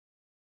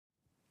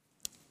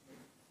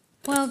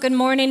Well, good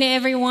morning,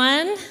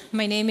 everyone.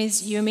 My name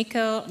is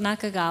Yumiko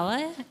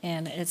Nakagawa,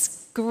 and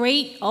it's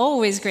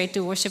always great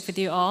to worship with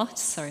you all.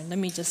 Sorry, let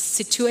me just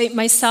situate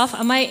myself.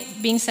 Am I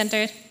being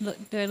centered? Do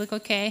I look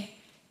okay?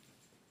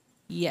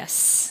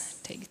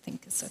 Yes, I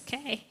think it's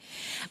okay.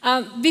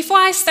 Before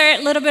I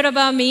start, a little bit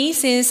about me,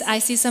 since I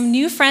see some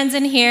new friends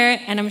in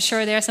here, and I'm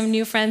sure there are some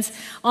new friends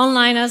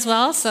online as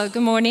well. So,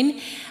 good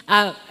morning.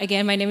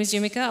 Again, my name is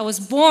Yumiko. I was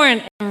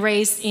born and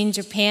raised in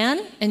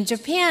Japan, and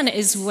Japan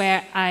is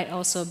where I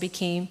also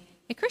became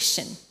a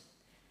Christian.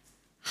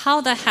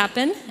 How that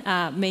happened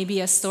may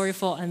be a story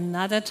for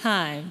another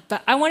time,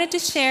 but I wanted to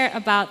share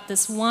about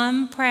this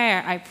one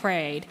prayer I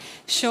prayed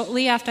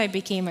shortly after I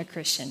became a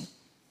Christian.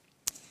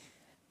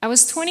 I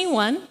was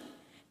 21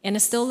 and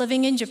still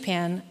living in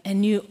Japan and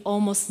knew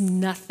almost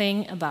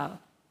nothing about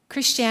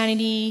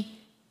Christianity,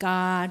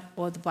 God,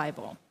 or the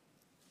Bible.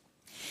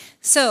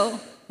 So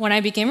when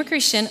I became a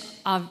Christian,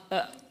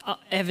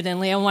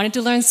 evidently I wanted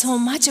to learn so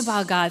much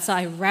about God. So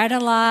I read a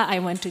lot. I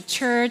went to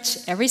church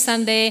every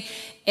Sunday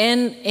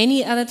and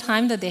any other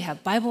time that they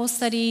have Bible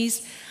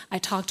studies. I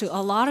talked to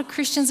a lot of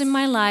Christians in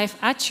my life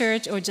at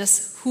church or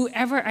just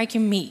whoever I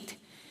can meet.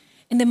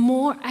 And the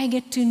more I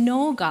get to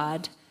know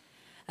God,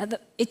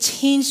 it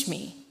changed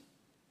me.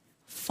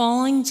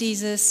 Following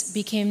Jesus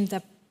became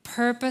the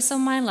purpose of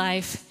my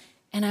life,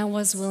 and I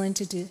was willing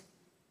to do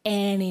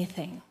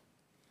anything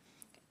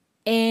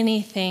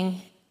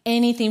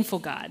for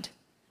God.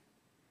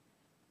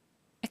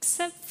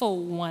 Except for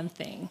one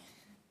thing.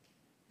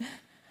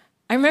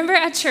 I remember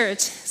at church,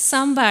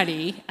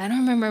 somebody, I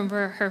don't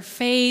remember her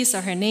face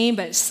or her name,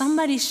 but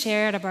somebody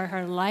shared about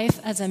her life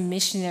as a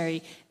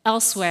missionary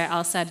elsewhere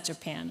outside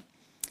Japan.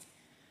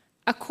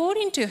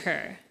 According to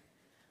her,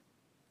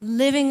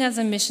 living as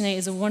a missionary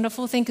is a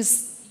wonderful thing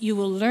because you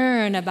will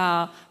learn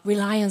about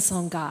reliance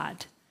on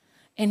God.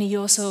 And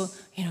you also,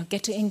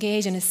 get to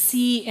engage and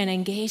see and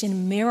engage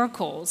in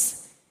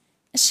miracles.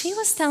 And she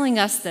was telling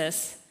us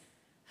this.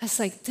 I was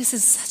like, this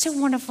is such a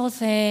wonderful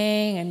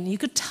thing. And you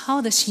could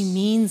tell that she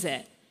means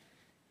it.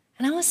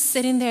 And I was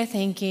sitting there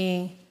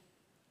thinking,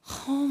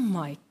 oh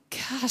my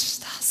gosh,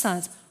 that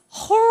sounds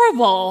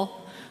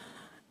horrible.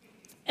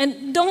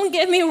 And don't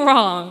get me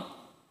wrong.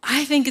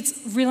 I think it's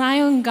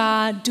relying on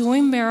God,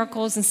 doing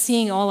miracles, and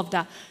seeing all of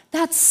that.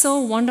 That's so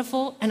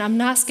wonderful, and I'm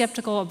not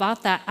skeptical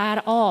about that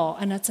at all,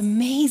 and that's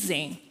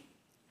amazing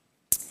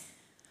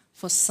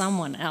for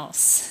someone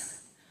else.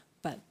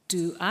 But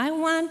do I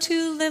want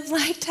to live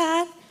like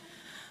that?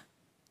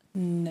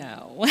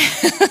 No.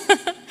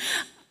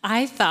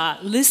 I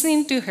thought,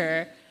 listening to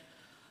her,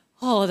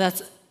 oh,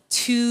 that's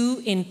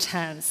too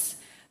intense.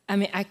 I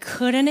mean, I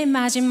couldn't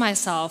imagine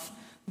myself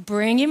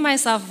bringing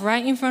myself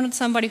right in front of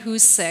somebody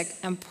who's sick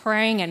and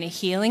praying and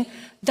healing.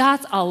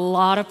 That's a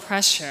lot of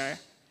pressure.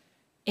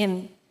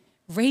 In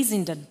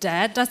raising the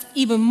dead, that's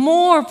even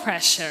more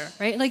pressure,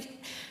 right?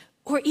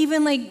 Or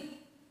even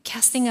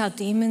casting out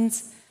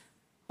demons.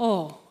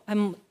 Oh,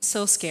 I'm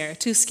so scared,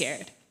 too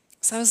scared.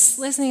 So I was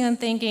listening and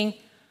thinking,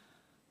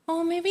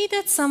 oh, maybe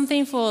that's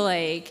something for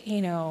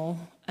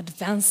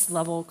advanced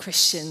level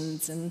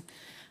Christians. And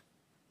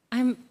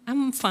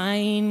I'm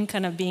fine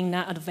kind of being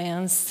not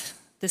advanced.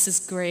 This is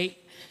great.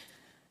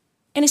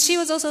 And she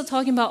was also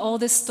talking about all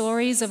these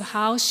stories of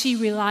how she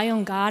relied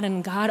on God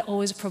and God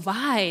always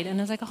provide. And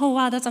I was like, oh,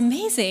 wow, that's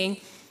amazing.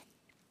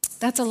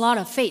 That's a lot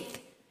of faith.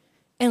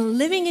 And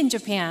living in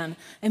Japan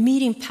and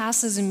meeting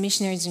pastors and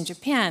missionaries in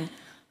Japan,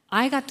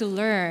 I got to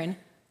learn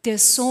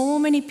there's so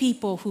many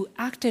people who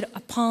acted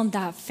upon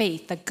that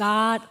faith that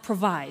God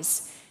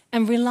provides.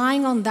 And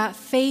relying on that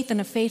faith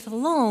and the faith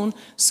alone,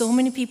 so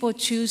many people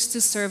choose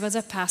to serve as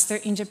a pastor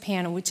in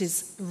Japan, which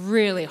is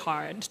really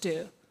hard to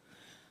do.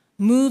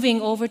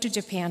 Moving over to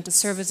Japan to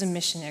serve as a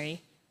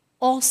missionary,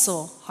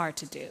 also hard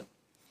to do.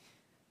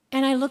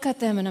 And I look at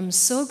them and I'm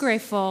so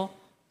grateful,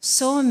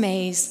 so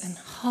amazed, and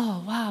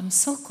oh, wow, I'm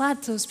so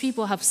glad those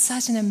people have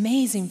such an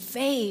amazing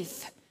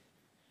faith.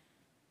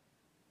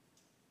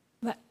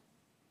 But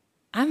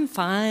I'm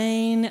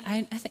fine.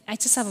 I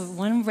just have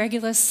one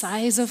regular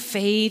size of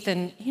faith,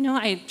 and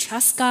I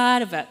trust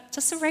God, but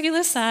just a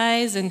regular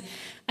size, and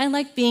I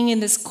like being in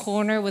this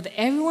corner with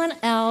everyone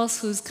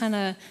else who's kind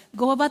of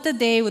go about the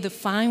day with a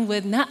fine,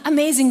 with not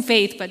amazing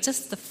faith, but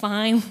just the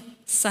fine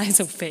size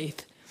of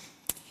faith.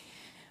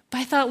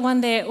 But I thought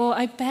one day, well,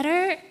 I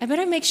better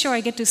make sure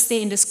I get to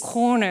stay in this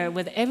corner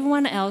with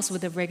everyone else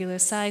with a regular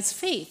size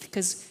faith,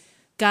 because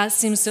God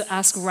seems to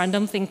ask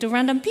random things to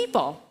random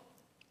people.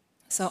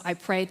 So I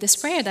prayed this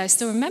prayer that I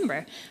still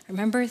remember. I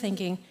remember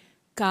thinking,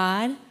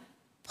 God,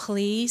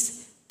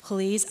 please,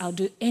 I'll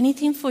do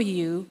anything for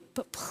you,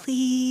 but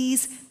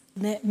please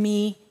let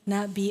me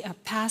not be a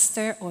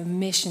pastor or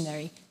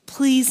missionary.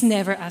 Please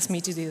never ask me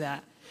to do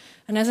that.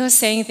 And as I was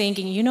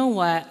thinking, you know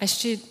what? I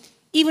should,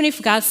 even if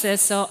God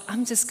says so,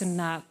 I'm just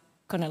not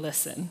going to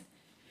listen.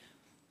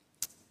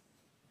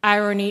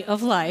 Irony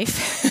of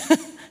life.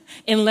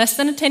 In less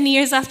than 10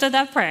 years after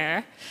that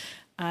prayer,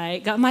 I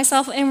got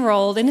myself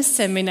enrolled in a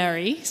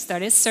seminary,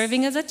 started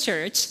serving as at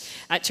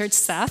church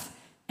staff,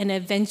 and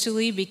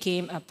eventually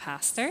became a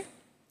pastor.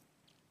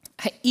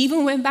 I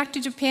even went back to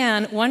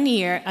Japan 1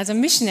 year as a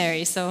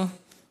missionary, so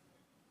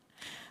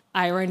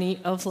irony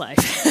of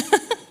life.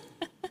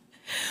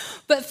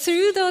 But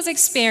through those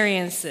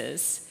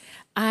experiences,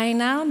 I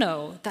now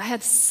know that I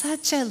had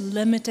such a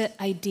limited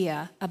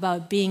idea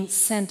about being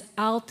sent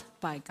out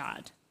by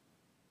God.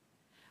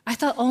 I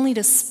thought only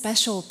the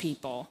special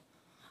people,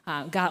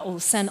 God will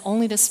send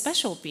only the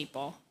special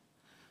people.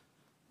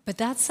 But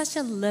that's such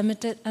a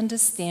limited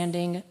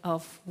understanding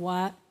of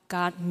what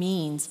God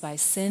means by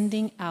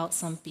sending out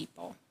some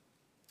people.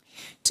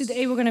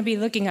 Today we're going to be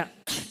looking at,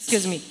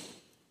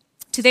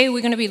 Today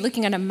we're going to be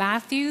looking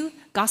at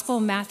Gospel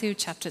of Matthew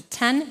chapter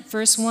 10,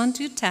 verse 1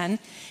 to 10.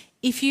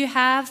 If you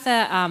have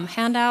the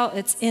handout,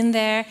 it's in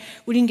there.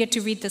 We didn't get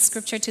to read the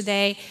scripture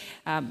today.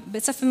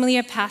 It's a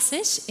familiar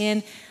passage,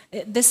 and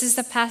this is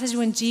the passage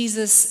when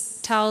Jesus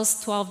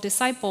tells 12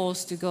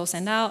 disciples to go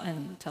send out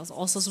and tells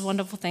all sorts of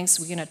wonderful things.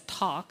 We're going to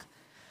talk.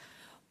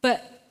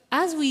 But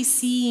as we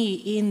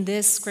see in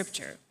this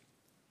scripture,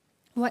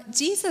 what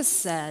Jesus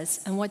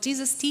says and what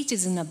Jesus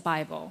teaches in the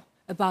Bible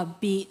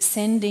about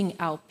sending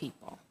out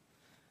people,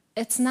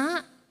 it's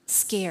not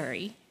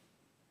scary.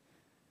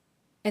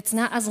 It's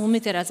not as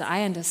limited as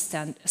I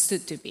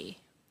understood to be.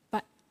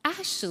 But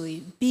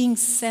actually, being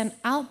sent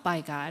out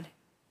by God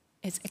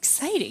is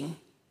exciting.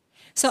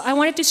 So I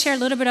wanted to share a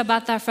little bit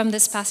about that from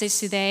this passage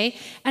today.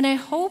 And I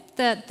hope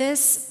that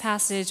this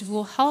passage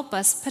will help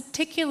us,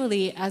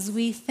 particularly as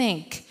we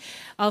think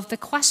of the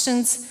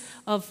questions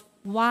of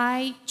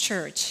why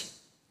church,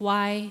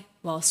 why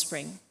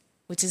Wellspring,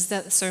 which is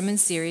the sermon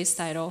series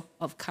title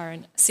of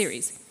current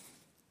series.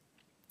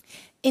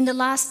 In the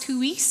last 2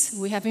 weeks,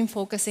 we have been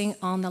focusing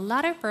on the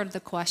latter part of the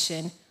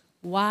question,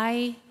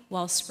 why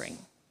Wellspring?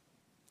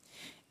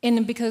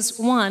 And because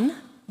one,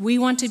 we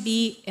want to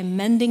be a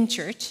mending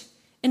church,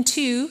 and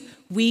two,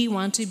 we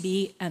want to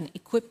be an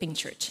equipping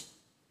church.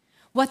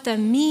 What that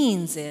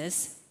means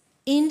is,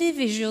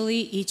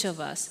 individually, each of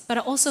us, but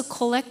also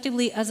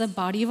collectively as a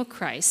body of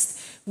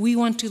Christ, we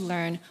want to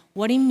learn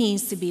what it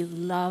means to be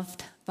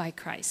loved by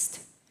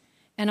Christ.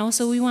 And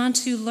also we want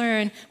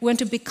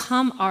to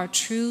become our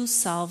true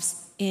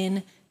selves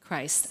in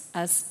Christ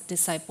as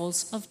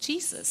disciples of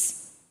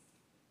Jesus.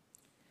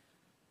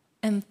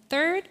 And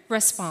third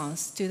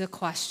response to the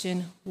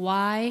question,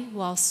 why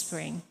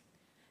Wellspring,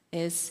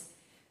 is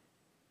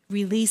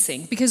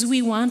releasing, because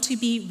we want to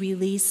be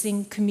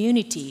releasing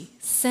community,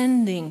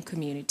 sending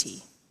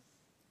community.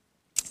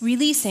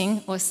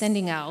 Releasing or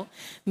sending out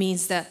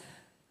means that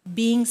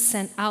being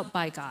sent out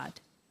by God.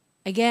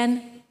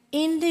 Again,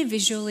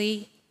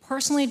 individually,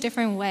 personally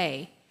different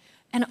way,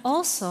 and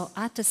also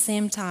at the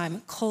same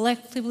time,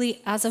 collectively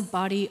as a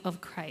body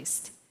of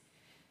Christ.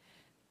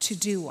 To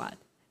do what?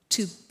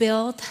 To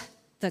build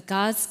the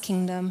God's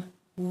kingdom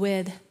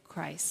with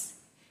Christ.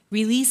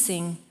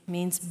 Releasing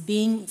means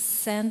being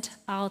sent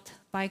out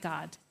by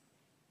God,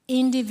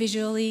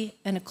 individually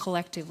and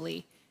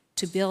collectively,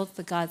 to build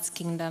the God's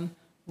kingdom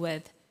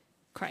with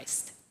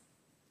Christ.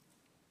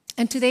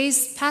 And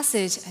today's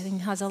passage, I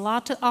think, has a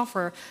lot to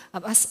offer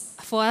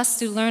for us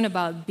to learn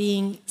about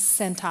being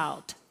sent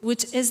out,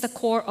 which is the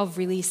core of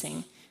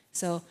releasing.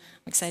 So I'm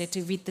excited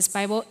to read this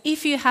Bible.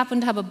 If you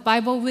happen to have a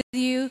Bible with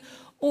you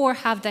or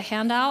have the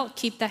handout,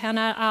 keep the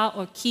handout out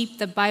or keep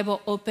the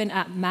Bible open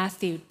at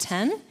Matthew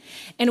 10.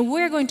 And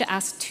we're going to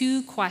ask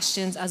 2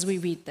 questions as we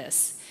read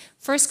this.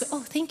 First,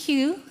 thank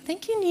you.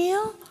 Thank you,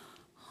 Neil.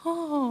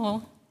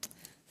 Oh,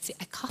 see,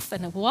 I cough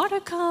and the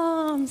water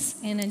comes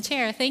in a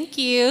chair. Thank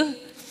you.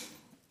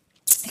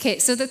 Okay,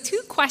 so the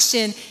 2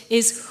 question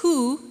is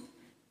who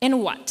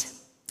and what.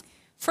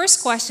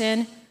 First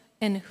question,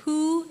 and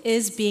who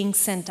is being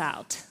sent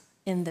out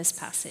in this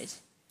passage?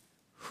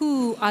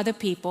 Who are the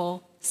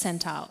people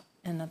sent out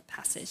in the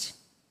passage?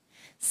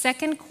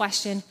 Second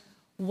question,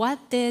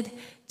 what did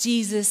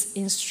Jesus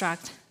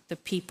instruct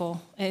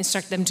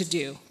them to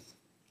do?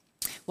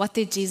 What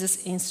did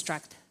Jesus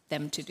instruct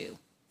them to do?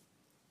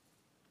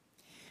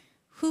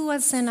 Who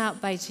was sent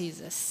out by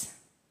Jesus?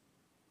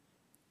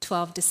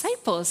 12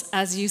 disciples,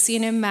 as you see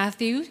in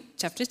Matthew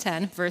chapter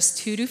 10, verse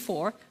 2 to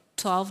 4,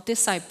 12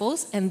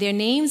 disciples, and their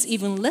names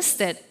even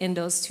listed in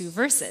those 2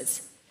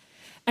 verses.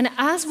 And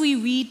as we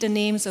read the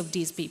names of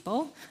these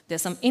people,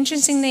 there's some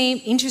interesting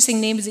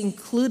names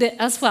included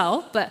as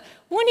well, but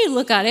when you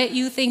look at it,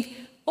 you think,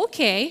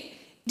 okay,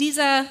 these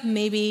are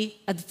maybe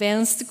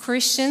advanced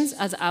Christians,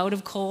 as I would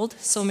have called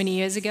so many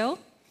years ago,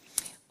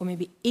 or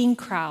maybe in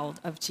crowd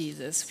of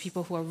Jesus,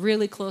 people who are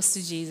really close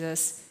to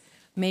Jesus,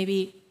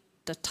 maybe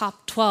the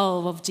top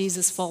 12 of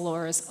Jesus'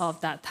 followers of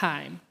that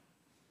time.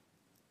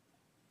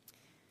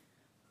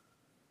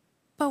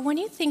 But when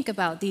you think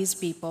about these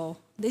people,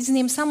 these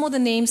names, some of the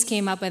names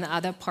came up in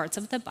other parts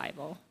of the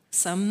Bible.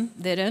 Some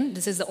didn't.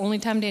 This is the only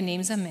time their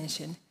names are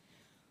mentioned.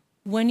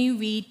 When you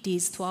read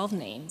these 12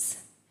 names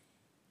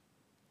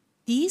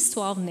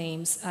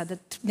are the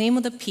name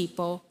of the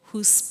people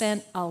who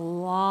spent a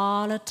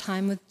lot of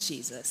time with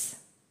Jesus,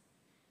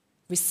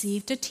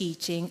 received the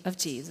teaching of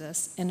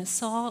Jesus, and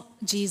saw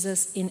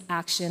Jesus in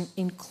action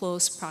in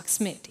close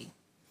proximity.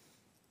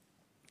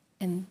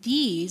 And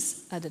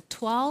these are the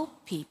 12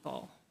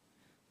 people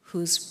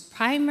whose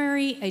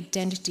primary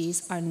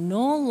identities are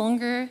no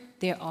longer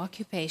their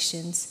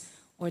occupations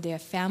or their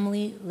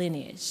family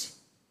lineage.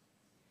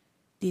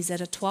 These are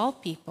the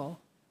 12 people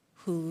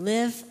who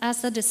live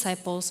as the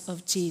disciples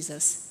of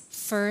Jesus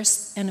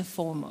first and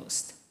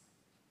foremost.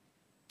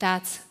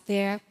 That's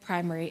their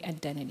primary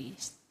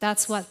identities.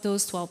 That's what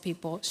those 12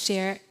 people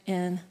share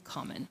in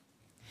common.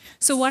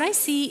 So what I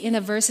see in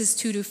the verses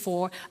 2 to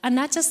 4 are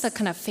not just the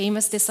kind of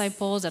famous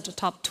disciples or the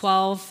top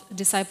 12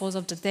 disciples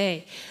of the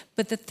day,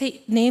 but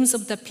the names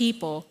of the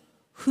people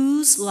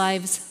whose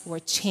lives were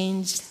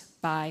changed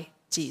by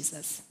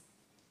Jesus.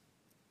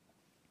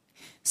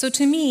 So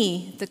to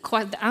me,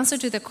 the answer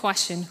to the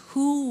question,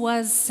 who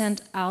was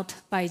sent out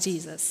by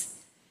Jesus,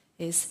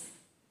 is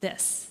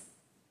this.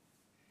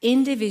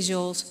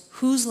 Individuals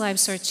whose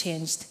lives are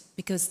changed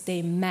because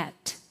they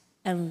met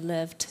and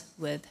lived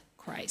with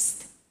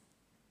Christ.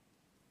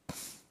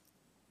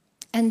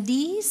 And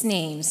these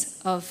names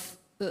of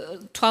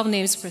 12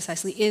 names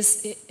precisely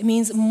it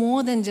means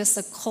more than just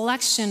a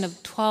collection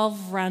of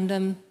 12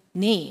 random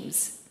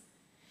names.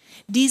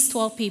 These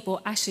 12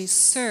 people actually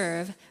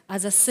serve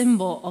as a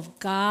symbol of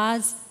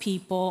God's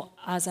people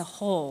as a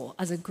whole,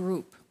 as a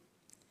group.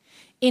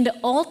 In the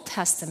Old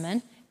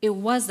Testament, it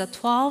was the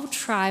 12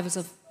 tribes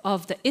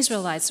of the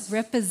Israelites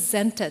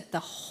represented the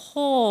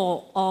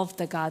whole of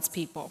the God's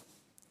people.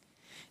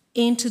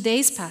 In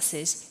today's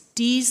passage,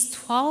 these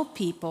 12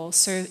 people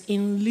serve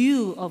in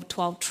lieu of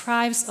 12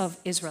 tribes of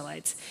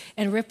Israelites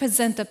and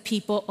represent the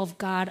people of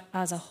God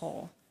as a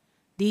whole.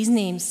 These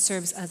names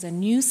serve as a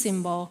new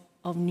symbol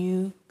of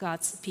new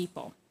God's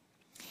people.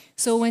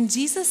 So when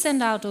Jesus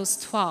sent out those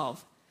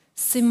 12,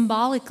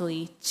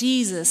 symbolically,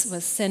 Jesus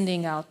was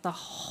sending out the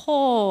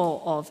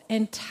whole of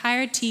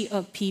entirety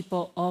of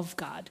people of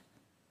God.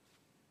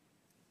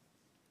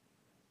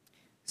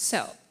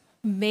 So,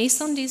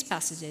 based on these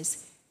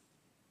passages,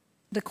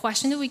 the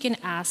question that we can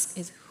ask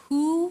is,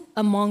 who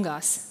among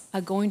us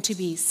are going to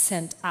be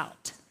sent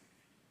out?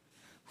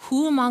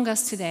 Who among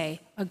us today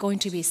are going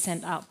to be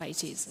sent out by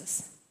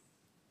Jesus?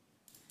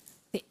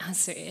 The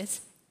answer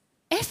is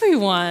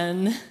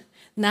everyone.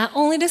 Not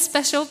only the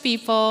special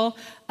people,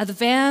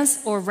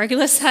 advanced or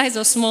regular size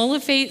or small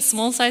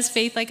size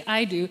faith like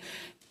I do,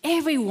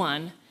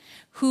 everyone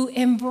who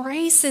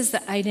embraces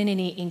the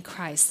identity in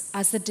Christ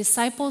as the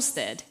disciples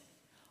did,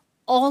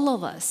 all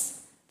of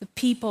us, the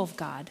people of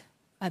God,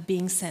 are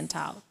being sent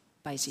out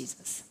by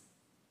Jesus.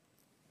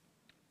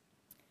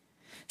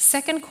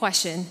 Second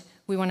question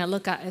we want to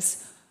look at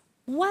is,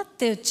 what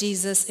did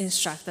Jesus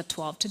instruct the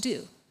 12 to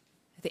do?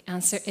 The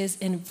answer is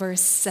in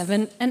verse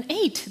 7 and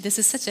 8. This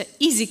is such an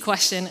easy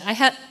question.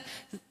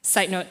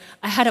 Side note,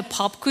 I had a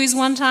pop quiz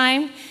one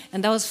time,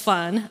 and that was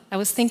fun. I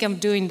was thinking of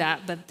doing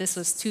that, but this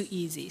was too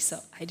easy, so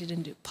I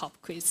didn't do pop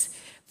quiz.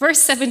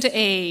 Verse 7 to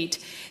 8.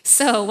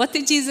 So what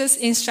did Jesus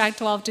instruct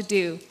 12 to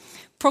do?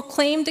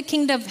 Proclaim the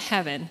kingdom of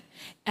heaven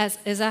as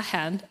is at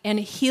hand, and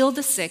heal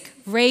the sick,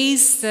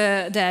 raise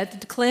the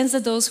dead, cleanse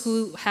those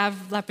who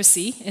have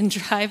leprosy, and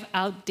drive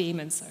out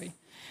demons.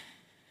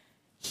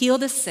 Heal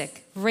the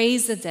sick,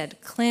 raise the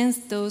dead,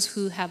 cleanse those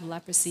who have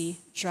leprosy,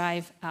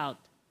 drive out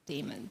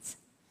demons.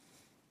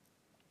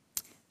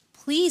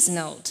 Please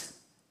note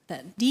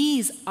that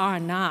these are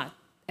not,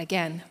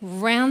 again,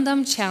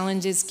 random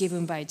challenges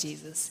given by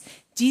Jesus.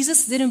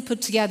 Jesus didn't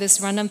put together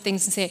these random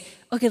things and say,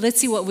 okay,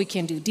 let's see what we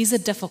can do. These are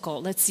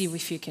difficult. Let's see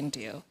if you can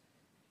do.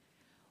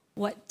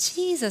 What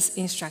Jesus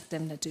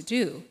instructed them to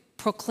do,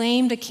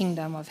 proclaim the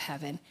kingdom of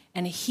heaven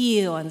and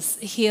heal the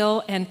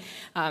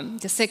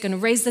sick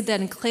and raise the dead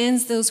and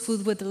cleanse those who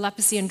with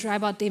leprosy and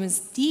drive out demons.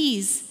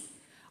 These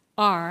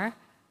are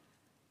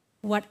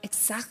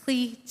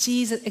exactly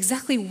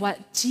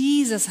what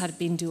Jesus had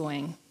been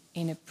doing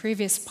in the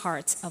previous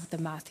parts of the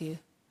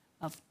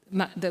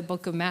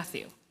book of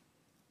Matthew.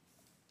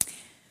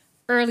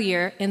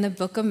 Earlier in the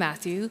book of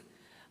Matthew,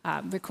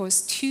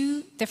 records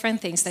two different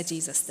things that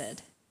Jesus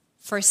did.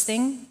 First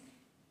thing,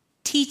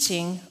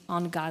 teaching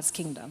on God's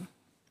kingdom.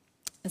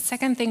 The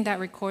second thing that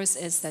records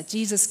is that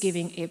Jesus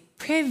giving a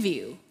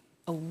preview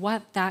of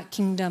what that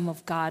kingdom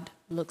of God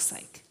looks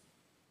like.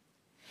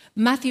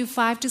 Matthew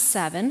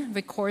 5-7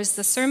 records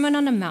the Sermon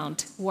on the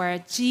Mount, where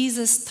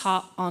Jesus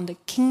taught on the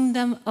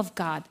kingdom of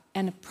God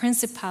and the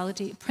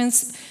principality,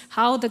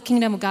 how the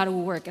kingdom of God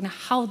will work, and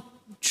how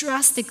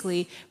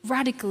drastically,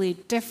 radically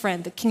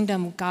different the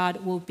kingdom of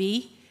God will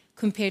be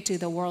compared to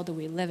the world that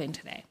we live in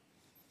today.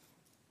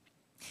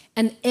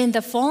 And in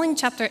the following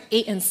chapter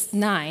 8 and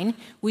 9,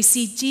 we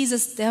see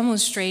Jesus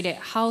demonstrated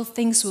how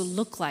things will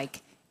look like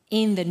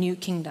in the new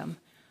kingdom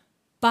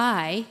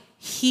by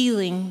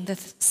healing the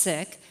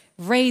sick,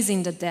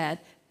 raising the dead,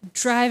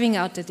 driving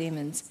out the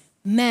demons.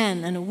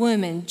 Men and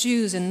women,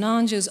 Jews and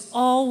non-Jews,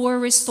 all were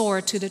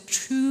restored to the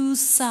true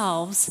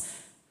selves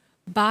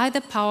by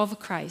the power of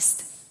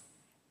Christ.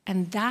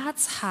 And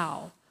that's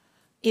how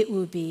it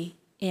will be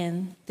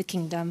in the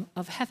kingdom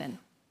of heaven.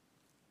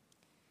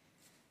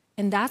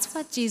 And that's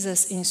what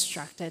Jesus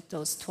instructed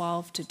those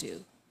 12 to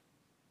do.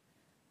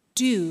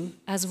 Do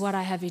as what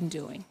I have been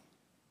doing.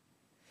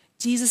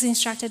 Jesus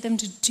instructed them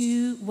to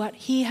do what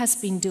he has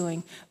been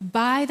doing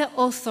by the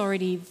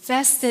authority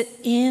vested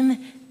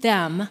in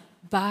them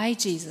by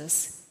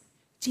Jesus.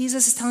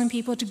 Jesus is telling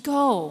people to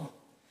go.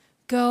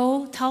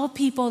 Go tell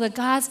people that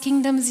God's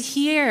kingdom is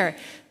here,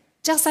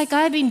 just like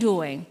I've been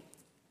doing.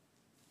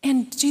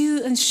 And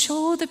do and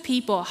show the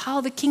people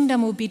how the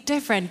kingdom will be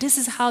different. This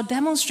is how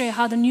demonstrate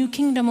how the new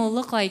kingdom will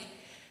look like,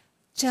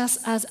 just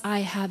as I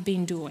have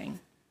been doing.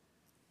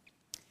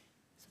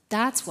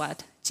 That's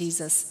what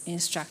Jesus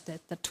instructed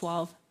the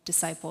 12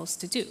 disciples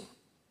to do.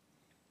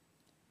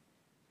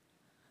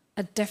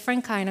 A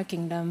different kind of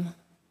kingdom,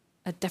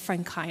 a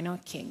different kind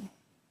of king.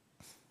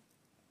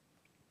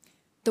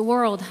 The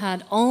world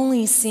had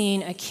only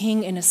seen a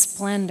king in a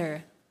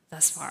splendor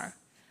thus far.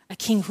 A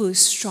king who is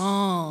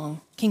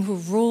strong, king who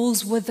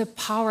rules with the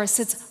power,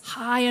 sits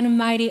high and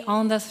mighty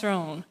on the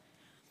throne.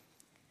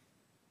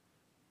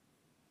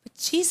 But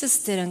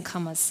Jesus didn't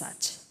come as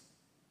such.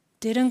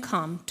 Didn't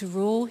come to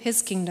rule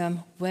his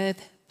kingdom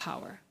with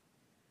power.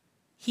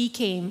 He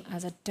came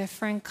as a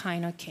different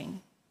kind of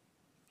king.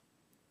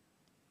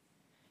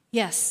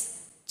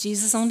 Yes,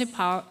 Jesus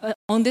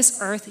on this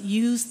earth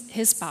used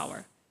his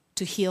power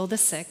to heal the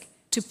sick,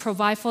 to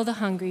provide for the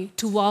hungry,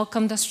 to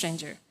welcome the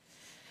stranger.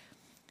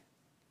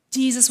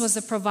 Jesus was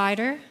the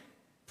provider,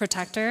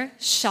 protector,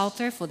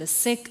 shelter for the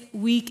sick,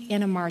 weak,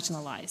 and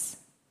marginalized.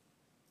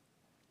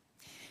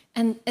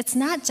 And it's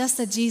not just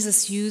that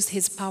Jesus used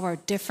his power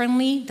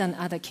differently than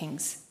other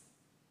kings.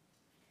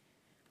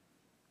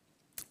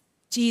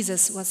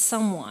 Jesus was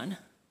someone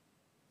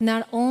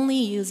not only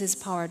used his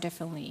power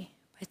differently,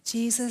 but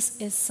Jesus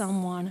is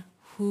someone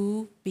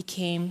who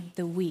became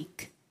the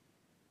weak,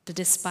 the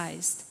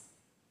despised,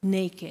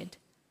 naked,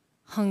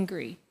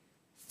 hungry,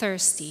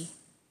 thirsty,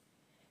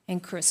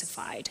 and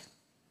crucified.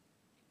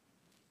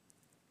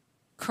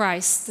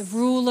 Christ, the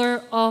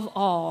ruler of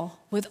all,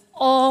 with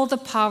all the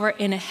power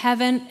in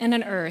heaven and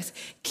on earth,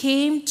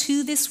 came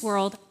to this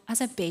world as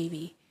a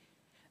baby,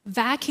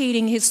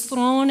 vacating his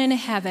throne in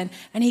heaven,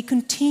 and he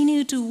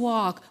continued to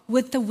walk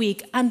with the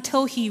weak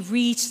until he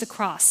reached the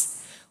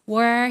cross,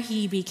 where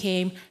he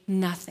became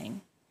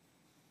nothing.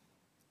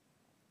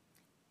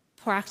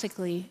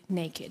 Practically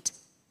naked,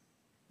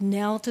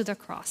 nailed to the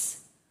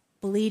cross,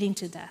 bleeding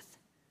to death.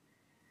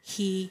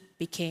 He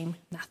became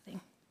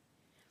nothing.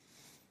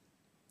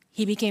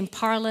 He became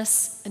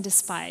powerless and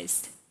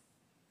despised.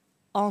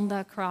 On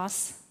the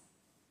cross,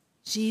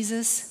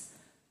 Jesus,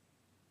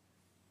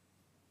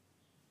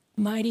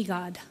 mighty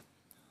God,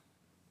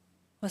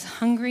 was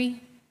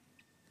hungry,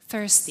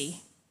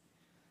 thirsty,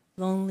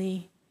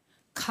 lonely,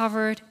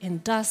 covered in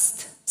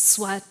dust,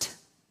 sweat,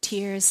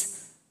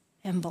 tears,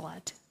 and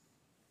blood.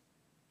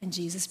 And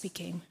Jesus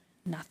became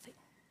nothing.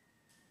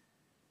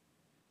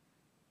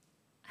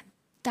 And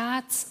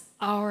that's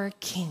our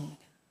King.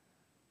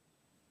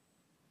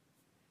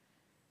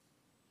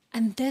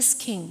 And this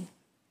king,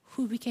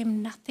 who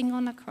became nothing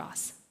on the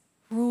cross,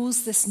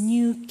 rules this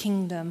new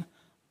kingdom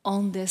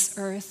on this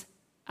earth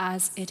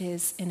as it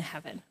is in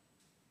heaven.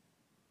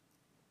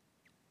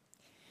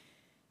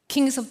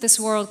 Kings of this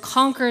world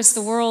conquers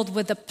the world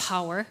with the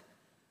power,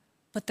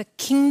 but the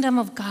kingdom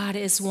of God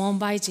is won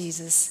by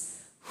Jesus,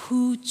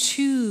 who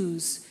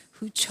chose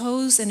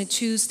and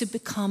choose to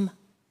become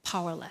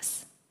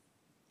powerless.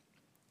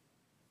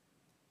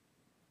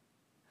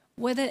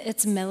 Whether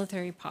it's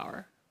military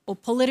power, or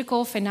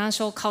political,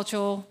 financial,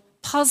 cultural,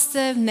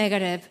 positive,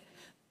 negative,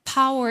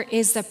 power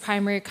is the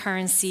primary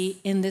currency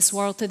in this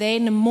world today.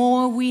 And the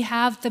more we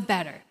have, the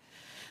better.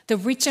 The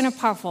rich and the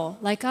powerful,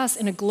 like us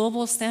in a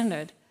global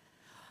standard,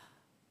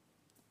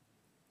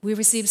 we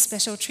receive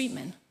special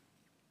treatment.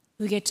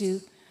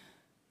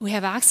 We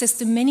have access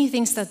to many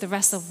things that the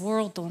rest of the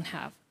world don't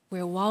have.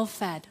 We're well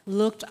fed,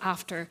 looked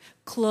after,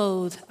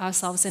 clothed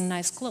ourselves in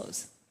nice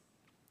clothes.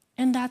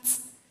 And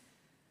that's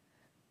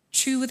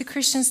true with the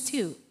Christians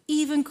too.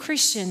 Even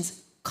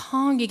Christians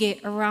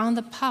congregate around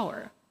the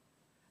power.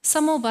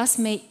 Some of us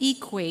may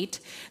equate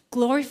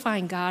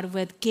glorifying God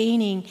with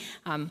gaining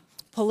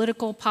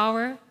political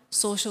power,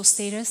 social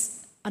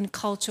status, and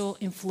cultural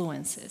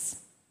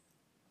influences.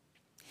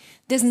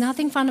 There's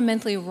nothing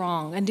fundamentally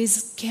wrong, and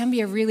this can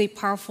be a really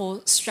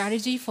powerful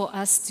strategy for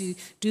us to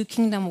do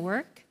kingdom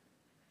work.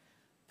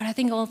 But I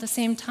think all at the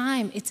same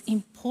time, it's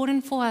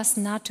important for us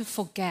not to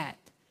forget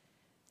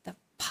the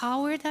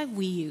power that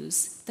we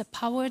use, the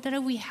power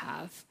that we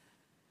have,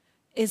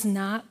 is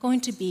not going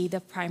to be the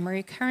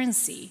primary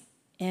currency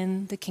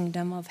in the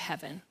kingdom of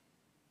heaven.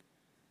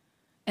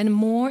 And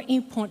more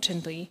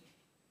importantly,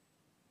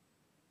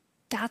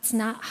 that's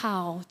not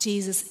how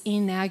Jesus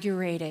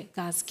inaugurated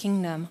God's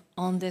kingdom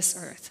on this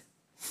earth.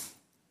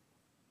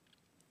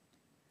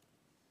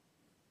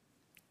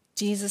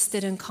 Jesus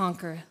didn't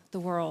conquer the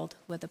world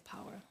with the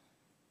power.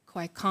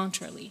 Quite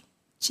contrarily,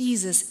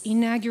 Jesus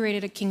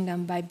inaugurated a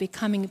kingdom by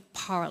becoming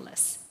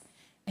powerless.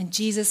 And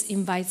Jesus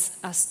invites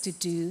us to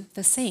do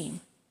the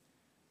same.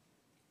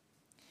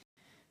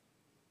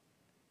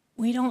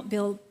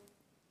 I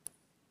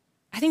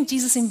think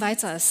Jesus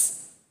invites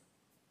us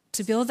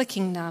to build the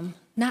kingdom,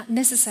 not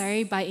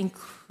necessarily by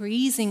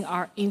increasing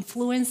our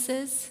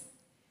influences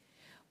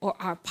or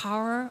our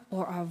power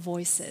or our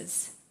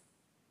voices.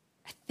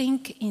 I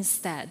think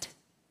instead,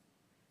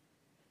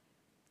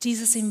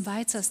 Jesus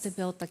invites us to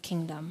build the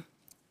kingdom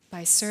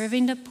by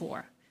serving the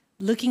poor,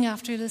 looking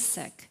after the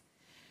sick,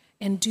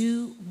 and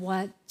do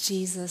what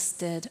Jesus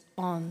did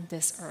on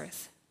this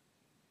earth.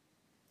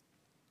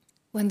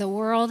 When the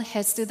world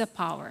heads to the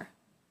power,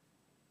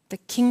 the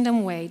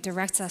kingdom way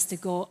directs us to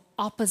go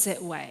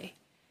opposite way.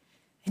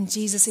 And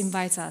Jesus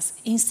invites us,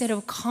 instead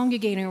of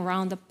congregating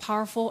around the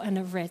powerful and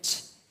the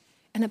rich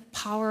and the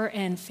power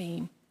and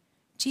fame,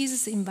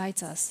 Jesus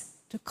invites us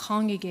to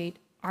congregate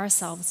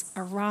ourselves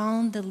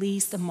around the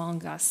least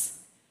among us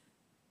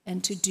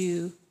and to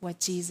do what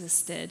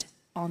Jesus did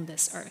on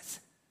this earth.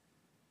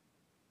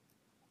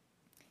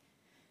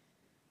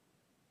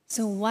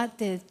 So what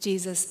did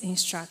Jesus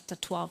instruct the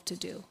 12 to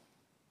do?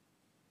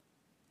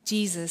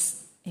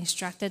 Jesus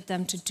instructed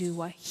them to do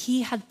what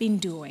he had been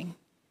doing.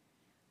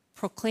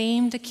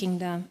 Proclaim the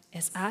kingdom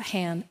is at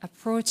hand,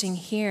 approaching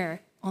here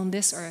on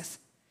this earth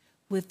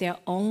with their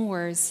own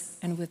words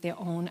and with their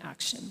own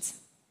actions.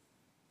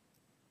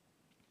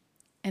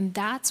 And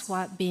that's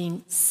what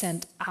being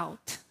sent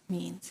out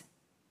means.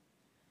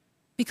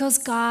 Because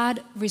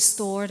God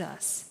restored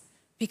us,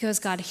 because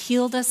God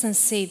healed us and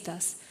saved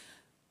us,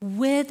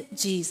 with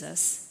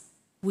Jesus,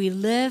 we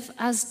live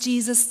as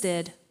Jesus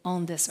did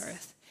on this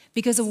earth.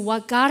 Because of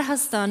what God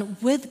has done,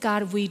 with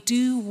God, we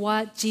do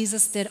what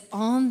Jesus did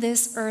on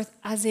this earth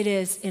as it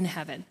is in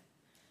heaven.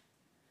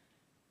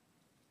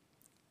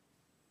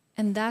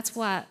 And that's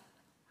what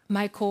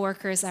my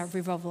coworkers at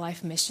River of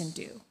Life Mission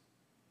do.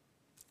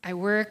 I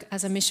work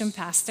as a mission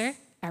pastor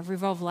at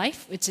River of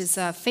Life, which is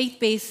a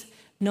faith-based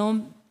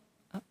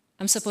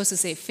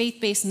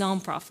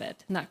nonprofit,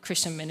 not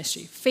Christian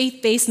ministry,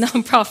 faith-based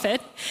nonprofit.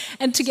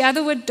 And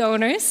together with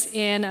donors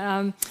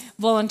and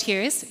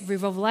volunteers,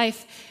 River of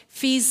Life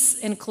feeds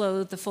and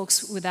clothes the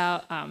folks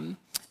without,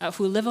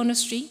 who live on the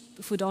street,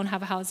 who don't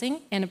have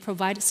housing, and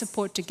provide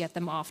support to get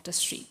them off the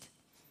street.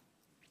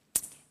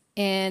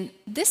 And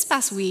this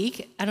past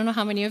week, I don't know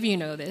how many of you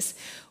know this,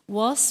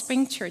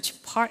 Wellspring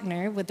Church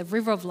partnered with the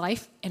River of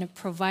Life and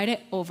provided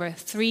over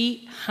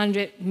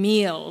 300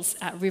 meals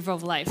at River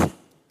of Life.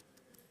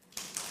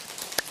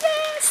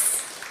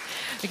 Yes!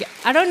 Okay,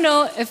 I don't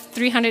know if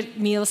 300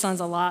 meals sounds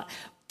a lot,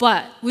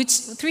 but which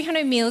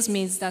 300 meals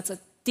means that's a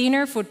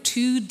dinner for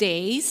 2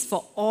 days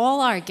for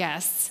all our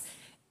guests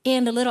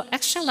and a little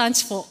extra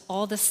lunch for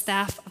all the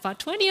staff, about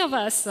 20 of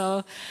us.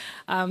 So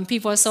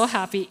people are so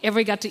happy.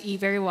 Everybody got to eat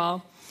very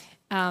well.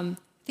 I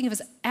think it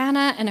was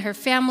Anna and her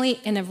family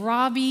and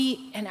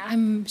Robbie, and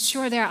I'm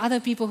sure there are other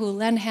people who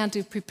lent hand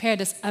to prepare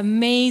this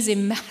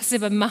amazing,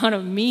 massive amount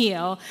of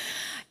meal.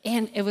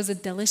 And it was a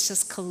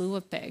delicious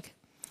Kahlua pig.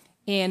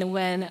 And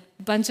when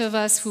a bunch of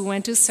us who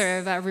went to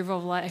serve at River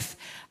of Life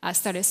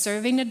started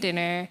serving the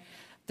dinner,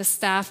 the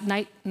staff,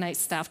 night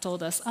staff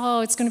told us,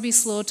 oh, it's going to be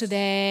slow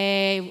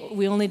today.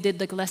 We only did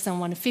like less than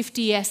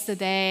 150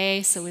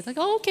 yesterday. So we're like,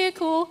 oh, okay,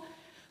 cool.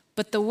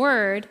 But the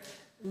word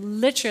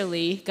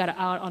literally got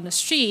out on the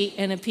street,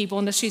 and the people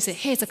on the street said,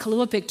 hey, it's a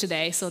Kahlua pig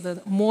today. So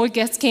the more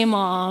guests came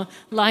on,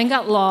 line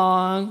got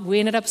long. We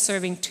ended up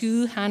serving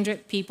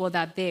 200 people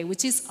that day,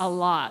 which is a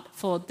lot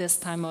for this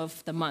time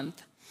of the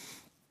month.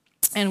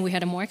 And we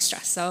had more extra.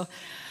 So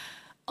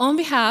on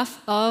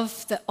behalf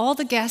of all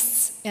the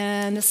guests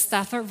and the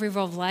staff at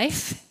River of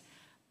Life,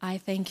 I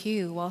thank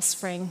you,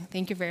 Wellspring.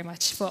 Thank you very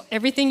much for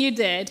everything you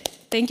did.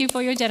 Thank you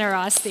for your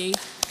generosity.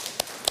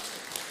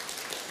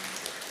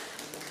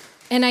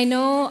 And I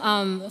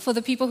know for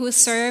the people who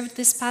served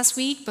this past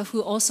week, but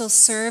who also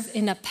served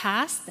in the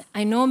past,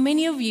 I know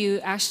many of you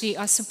actually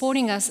are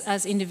supporting us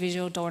as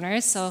individual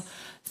donors. So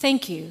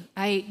thank you.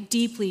 I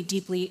deeply,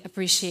 deeply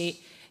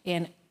appreciate,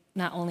 and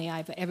not only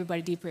I, but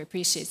everybody deeply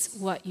appreciates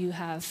what you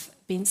have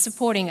been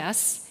supporting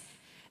us.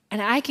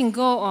 And I can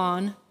go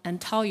on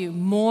and tell you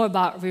more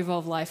about River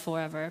of Life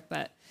forever,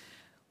 but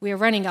we are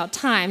running out of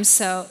time.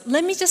 So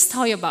let me just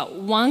tell you about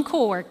one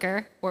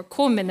co-worker, or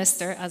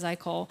co-minister, as I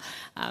call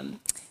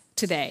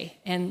today,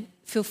 and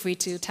feel free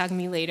to tag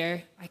me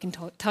later. I can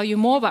tell you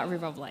more about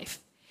River of Life.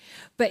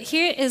 But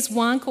here is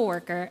one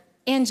coworker,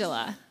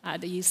 Angela,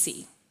 at the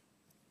UC.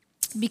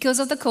 Because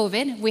of the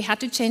COVID, we had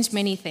to change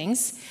many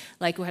things,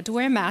 like we had to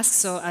wear masks.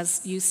 So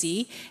as you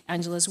see,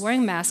 Angela's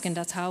wearing a mask, and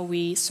that's how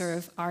we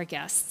serve our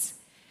guests.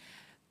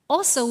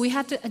 Also, we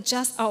had to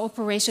adjust our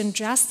operation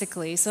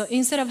drastically. So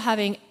instead of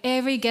having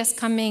every guest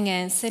coming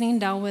in, sitting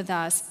down with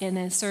us, and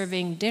then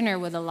serving dinner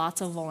with lots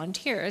of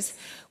volunteers,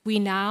 we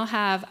now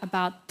have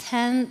about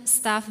 10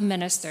 staff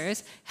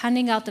ministers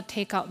handing out the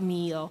takeout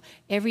meal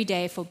every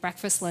day for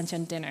breakfast, lunch,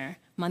 and dinner,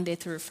 Monday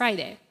through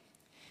Friday.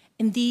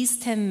 And these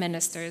 10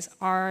 ministers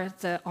are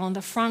on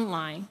the front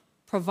line,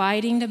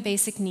 providing the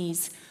basic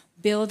needs,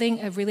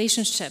 building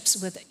relationships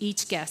with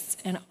each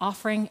guest, and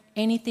offering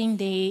anything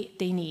they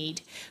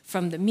need,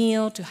 from the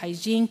meal to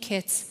hygiene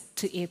kits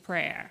to a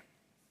prayer.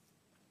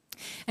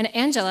 And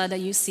Angela, that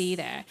you see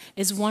there,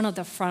 is one of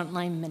the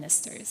frontline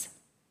ministers.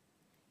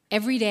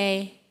 Every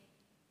day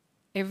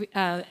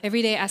at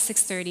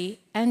 6:30,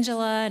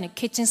 Angela and the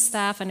kitchen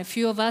staff and a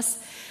few of us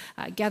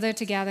gather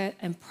together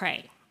and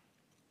pray.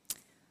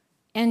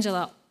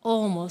 Angela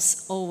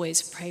almost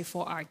always prayed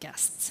for our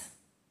guests.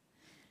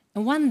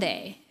 And one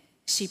day,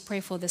 she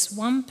prayed for this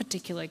one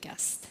particular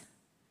guest.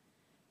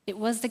 It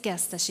was the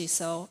guest that she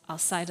saw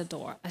outside the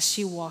door as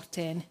she walked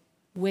in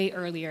way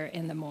earlier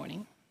in the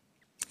morning.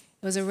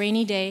 It was a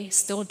rainy day,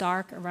 still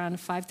dark, around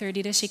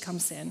 5:30 that she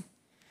comes in.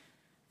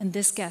 And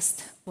this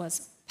guest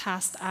was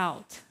passed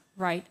out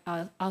right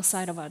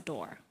outside of our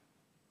door.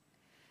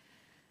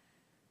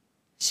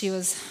 She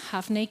was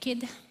half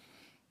naked,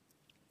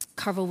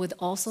 covered with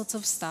all sorts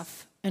of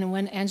stuff. And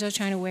when Angela was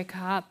trying to wake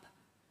her up,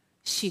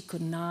 she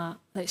could not,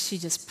 she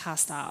just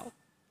passed out.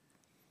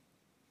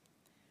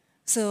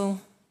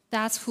 So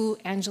that's who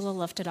Angela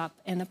lifted up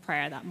in a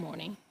prayer that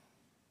morning.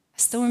 I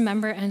still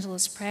remember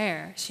Angela's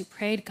prayer. She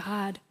prayed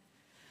God,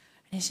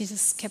 and she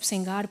just kept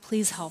saying, God,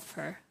 please help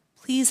her.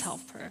 Please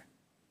help her.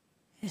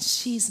 And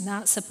she's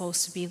not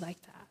supposed to be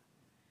like that.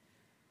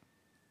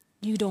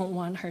 You don't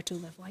want her to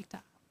live like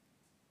that.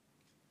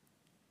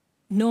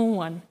 No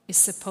one is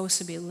supposed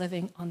to be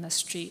living on the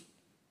street.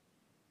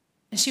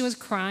 And she was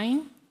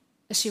crying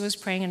as she was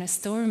praying, and I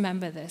still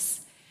remember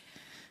this.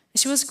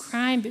 She was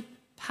crying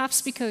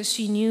perhaps because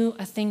she knew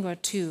a thing or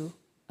two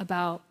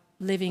about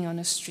living on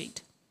the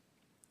street,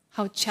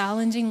 how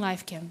challenging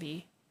life can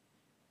be,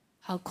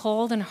 how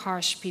cold and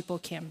harsh people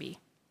can be,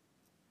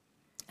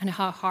 and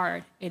how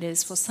hard it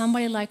is for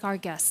somebody like our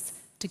guest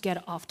to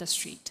get off the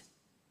street.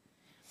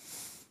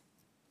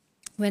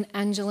 When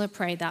Angela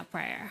prayed that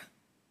prayer,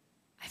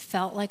 I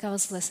felt like I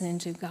was listening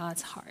to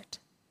God's heart.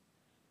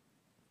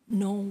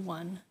 No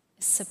one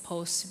is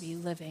supposed to be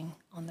living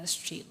on the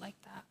street like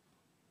that.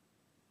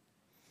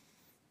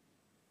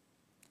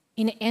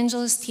 In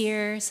Angela's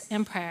tears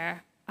and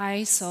prayer,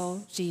 I saw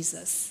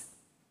Jesus.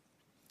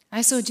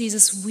 I saw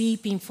Jesus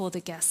weeping for the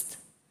guest,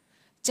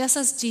 just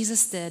as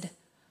Jesus did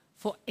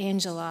for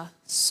Angela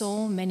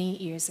so many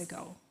years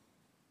ago.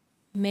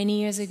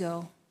 Many years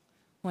ago,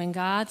 when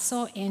God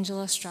saw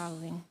Angela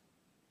struggling,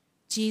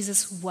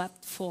 Jesus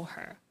wept for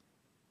her.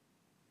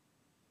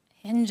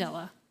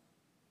 Angela,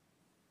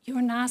 you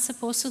are not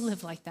supposed to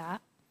live like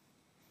that.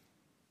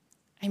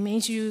 I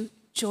made you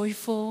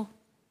joyful,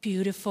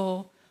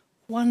 beautiful,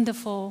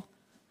 wonderful.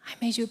 I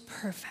made you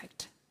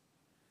perfect.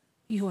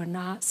 You are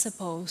not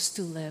supposed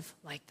to live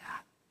like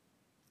that.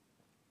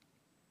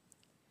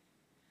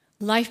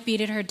 Life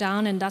beat her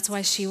down, and that's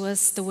why she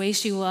was the way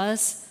she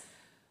was.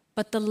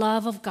 But the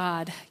love of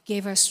God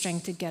gave her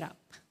strength to get up.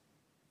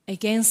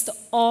 Against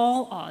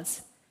all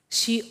odds,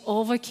 she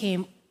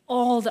overcame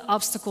all the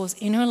obstacles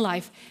in her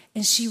life,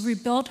 and she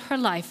rebuilt her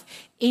life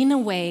in a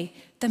way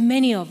that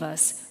many of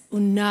us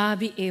would not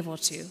be able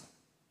to.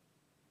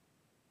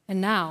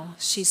 And now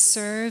she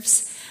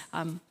serves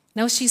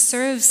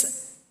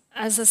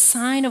as a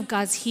sign of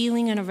God's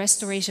healing and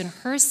restoration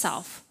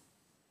herself.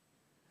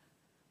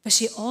 But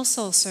she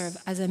also serves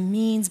as a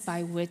means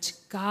by which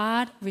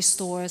God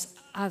restores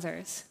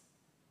others.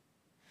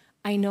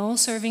 I know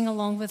serving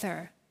along with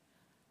her,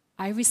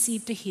 I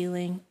received the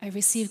healing, I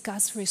received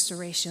God's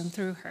restoration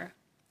through her.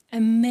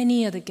 And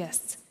many of the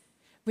guests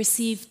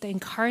received the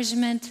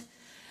encouragement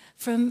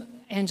from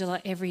Angela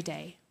every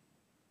day.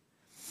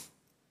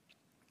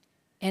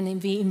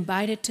 And be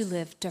invited to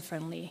live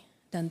differently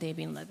than they've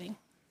been living.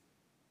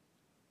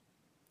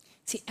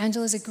 See,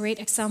 Angela is a great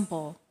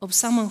example of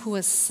someone who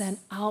was sent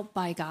out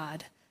by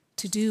God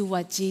to do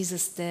what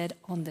Jesus did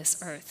on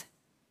this earth.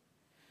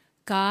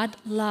 God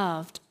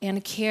loved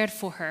and cared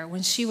for her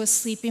when she was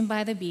sleeping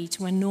by the beach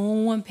when no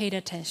one paid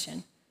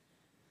attention.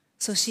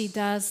 So she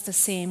does the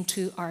same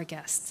to our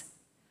guests.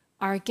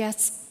 Our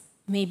guests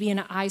may be an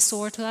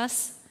eyesore to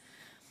us,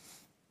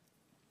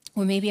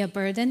 or maybe a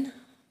burden,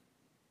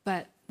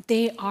 but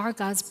they are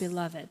God's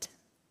beloved.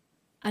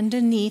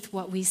 Underneath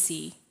what we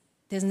see,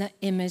 there's an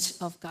image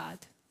of God.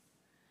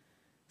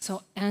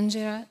 So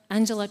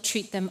Angela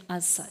treats them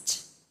as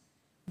such.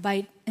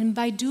 By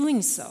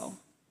doing so,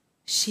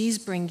 she's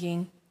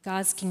bringing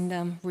God's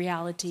kingdom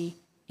reality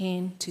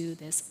into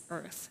this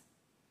earth.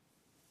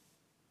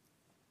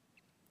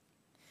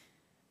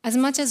 As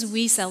much as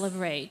we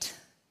celebrate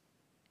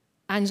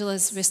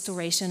Angela's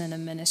restoration in the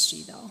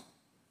ministry, though,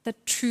 the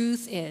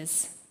truth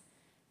is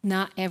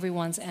not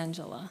everyone's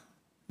Angela.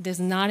 There's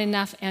not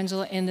enough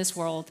Angela in this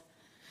world.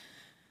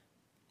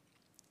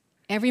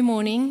 Every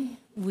morning,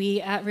 we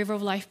at River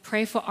of Life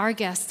pray for our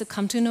guests to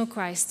come to know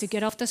Christ, to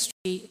get off the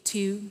street,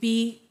 to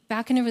be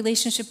back in a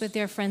relationship with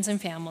their friends and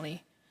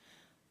family.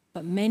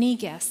 But many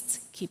guests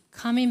keep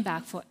coming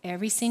back for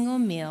every single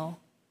meal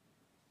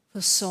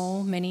for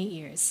so many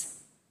years.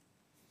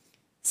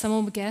 Some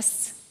of the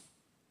guests,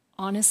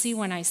 honestly,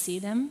 when I see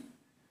them,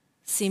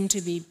 seem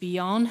to be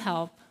beyond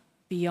help,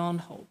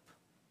 beyond hope.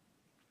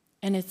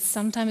 And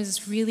sometimes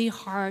it's really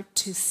hard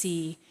to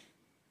see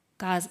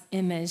God's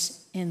image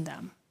in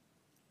them.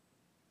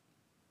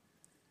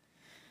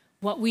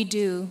 What we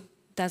do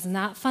does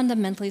not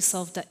fundamentally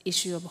solve the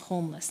issue of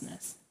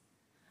homelessness.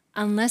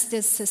 Unless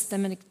there's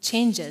systemic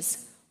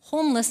changes,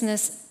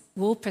 homelessness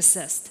will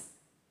persist.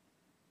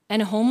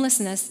 And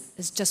homelessness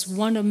is just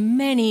one of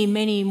many,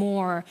 many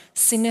more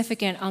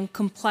significant and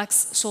complex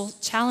social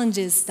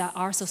challenges that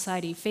our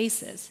society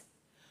faces.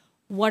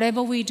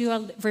 Whatever we do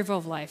at River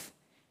of Life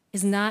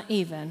is not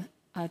even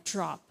a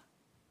drop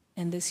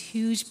in this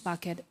huge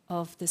bucket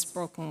of this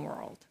broken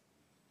world.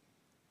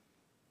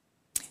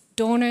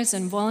 Donors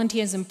and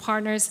volunteers and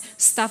partners,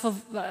 staff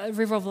of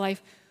River of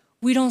Life,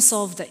 we don't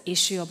solve the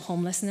issue of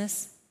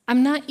homelessness.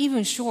 I'm not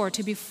even sure,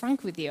 to be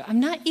frank with you,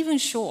 I'm not even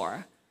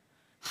sure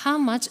how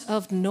much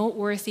of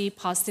noteworthy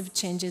positive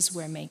changes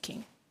we're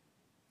making.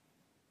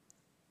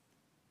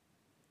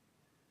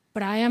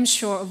 But I am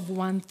sure of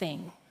one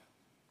thing,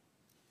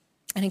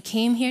 and I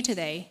came here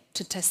today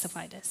to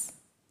testify this.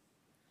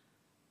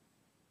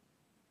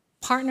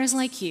 Partners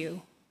like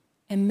you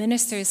and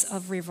ministers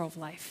of River of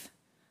Life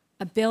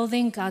are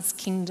building God's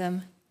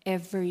kingdom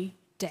every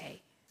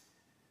day.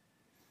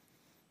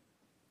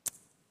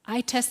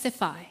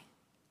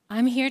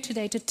 I'm here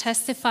today to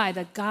testify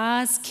that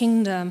God's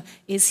kingdom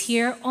is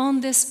here on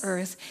this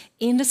earth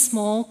in the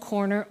small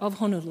corner of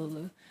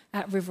Honolulu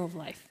at River of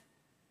Life.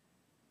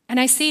 And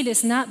I say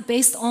this not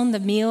based on the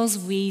meals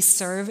we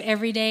serve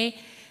every day,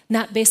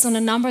 not based on the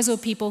numbers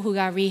of people who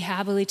got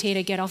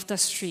rehabilitated, get off the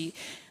street.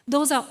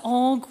 Those are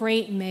all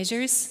great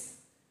measures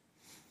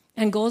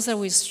and goals that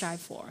we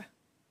strive for.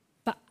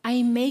 But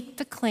I make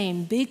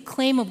the big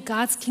claim of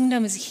God's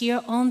kingdom is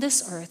here on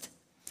this earth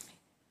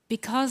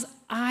because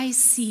I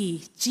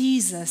see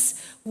Jesus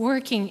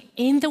working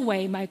in the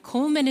way my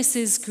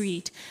co-ministers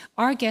greet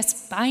our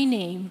guests by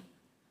name,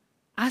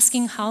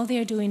 asking how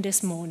they're doing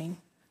this morning,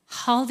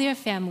 how their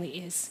family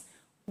is,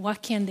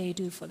 what can they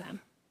do for them.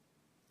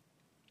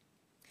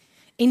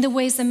 In the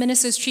ways the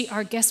ministers treat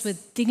our guests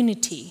with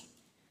dignity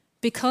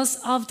because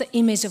of the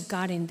image of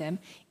God in them,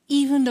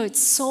 even though it's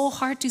so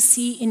hard to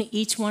see in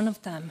each one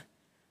of them,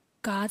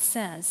 God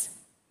says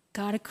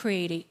God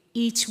created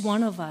each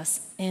one of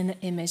us in the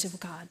image of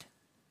God.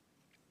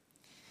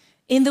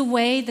 In the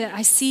way that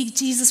I see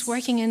Jesus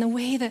working, in the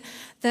way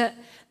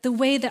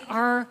that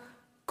our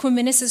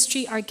co-ministers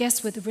treat our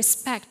guests with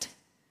respect,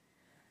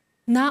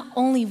 not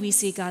only we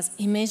see God's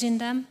image in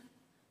them,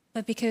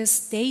 but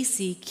because they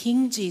see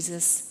King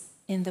Jesus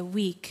in the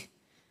weak,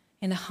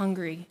 in the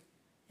hungry,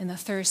 in the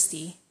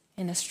thirsty,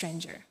 in the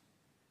stranger.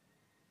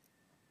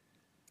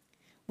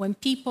 When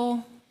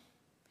people,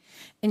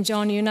 and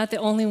John, you're not the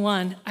only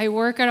one, I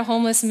work at a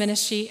homeless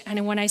ministry,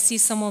 and when I see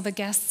some of the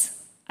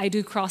guests, I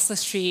do cross the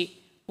street,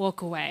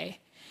 walk away.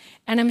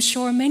 And I'm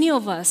sure many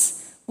of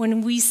us,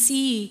 when we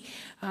see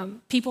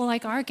people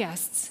like our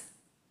guests,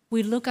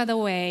 we look other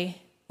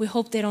way, we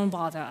hope they don't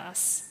bother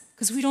us,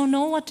 because we don't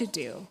know what to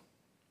do.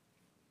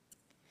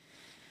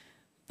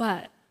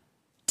 But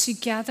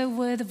together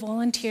with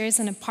volunteers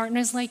and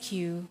partners like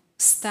you,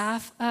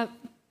 staff,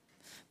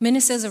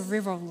 ministers of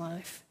River of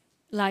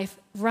Life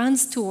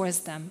runs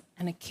towards them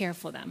and care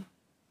for them.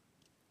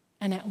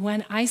 And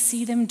when I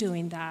see them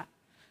doing that,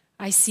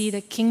 I see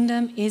the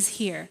kingdom is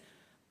here.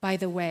 By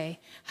the way,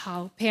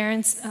 how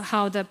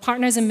the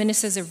partners and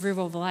ministers of River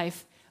of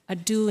Life are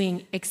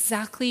doing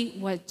exactly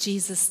what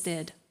Jesus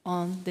did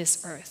on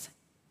this earth.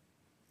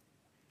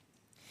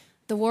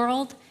 The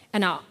world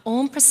and our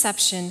own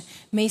perception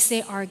may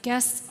say our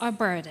guests are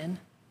burdened,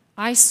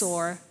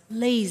 eyesore,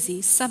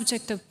 lazy,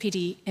 subject of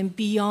pity, and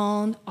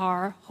beyond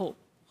our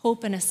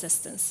hope and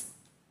assistance.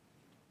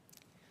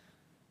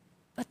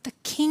 But the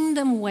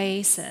kingdom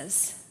way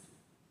says,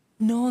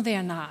 no,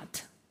 they're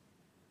not.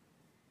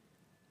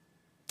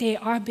 They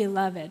are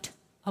beloved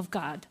of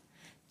God,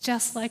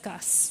 just like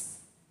us.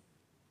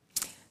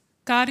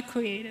 God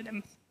created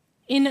them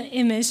in the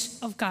image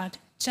of God,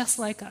 just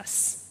like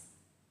us.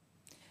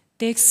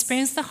 They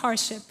experienced the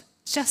hardship,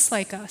 just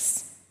like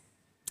us.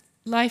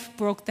 Life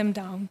broke them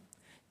down,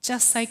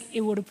 just like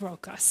it would have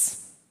broke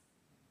us.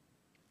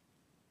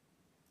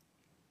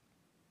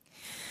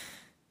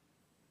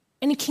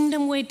 And the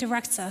kingdom way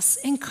directs us,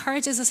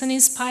 encourages us, and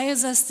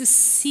inspires us to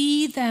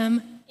see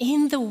them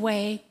in the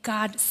way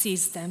God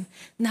sees them,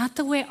 not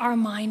the way our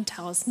mind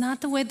tells,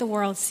 not the way the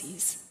world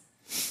sees.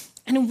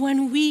 And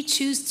when we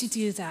choose to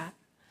do that,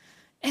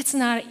 it's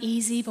not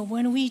easy, but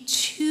when we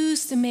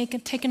choose to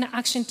take an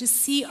action to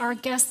see our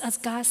guests as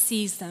God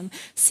sees them,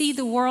 see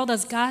the world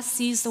as God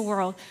sees the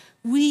world,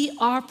 we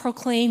are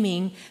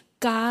proclaiming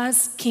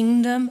God's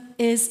kingdom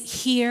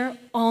is here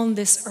on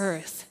this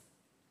earth.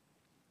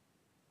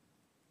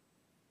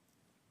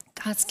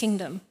 God's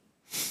kingdom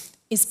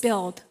is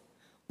built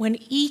when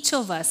each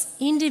of us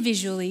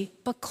individually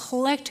but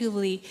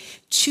collectively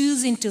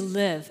choosing to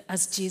live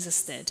as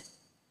Jesus did.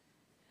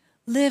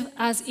 Live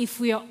as if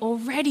we are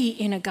already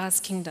in a God's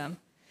kingdom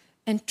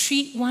and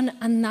treat one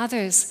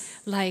another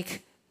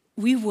like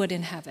we would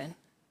in heaven.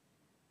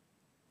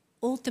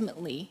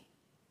 Ultimately,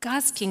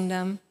 God's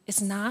kingdom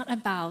is not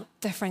about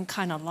different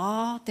kind of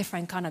law,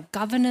 different kind of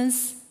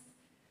governance.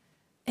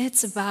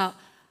 It's about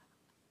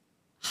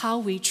how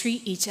we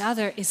treat each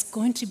other is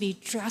going to be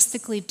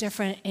drastically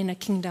different in the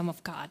kingdom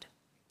of God.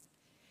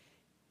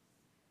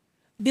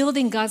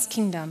 Building God's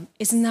kingdom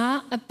is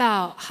not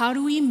about how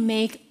do we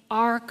make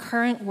our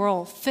current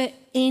world fit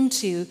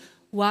into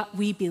what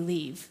we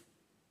believe.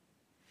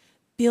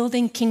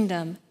 Building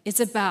kingdom is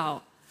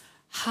about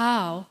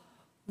how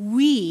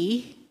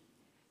we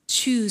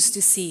choose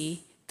to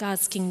see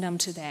God's kingdom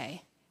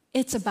today.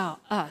 It's about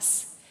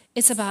us.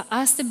 It's about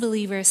us, the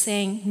believers,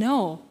 saying,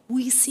 no,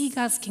 we see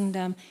God's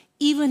kingdom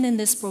even in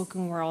this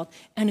broken world,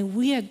 and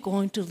we are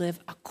going to live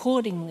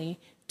accordingly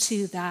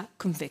to that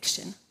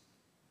conviction.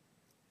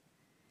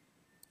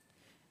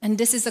 And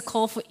this is a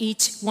call for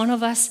each one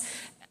of us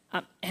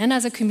and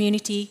as a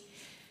community.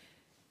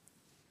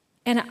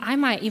 And I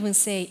might even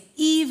say,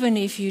 even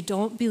if you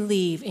don't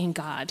believe in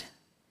God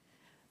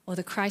or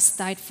that Christ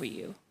died for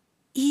you,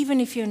 even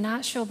if you're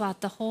not sure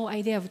about the whole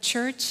idea of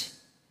church,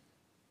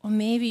 or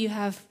maybe you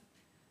have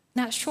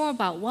not sure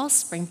about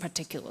Wellspring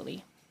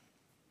particularly.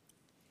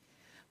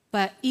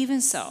 But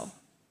even so,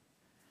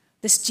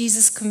 this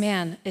Jesus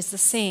command is the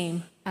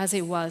same as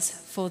it was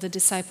for the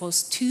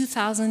disciples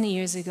 2,000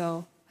 years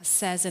ago, as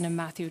says in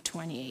Matthew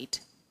 28.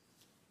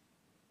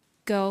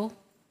 Go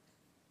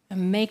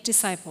and make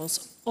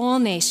disciples, all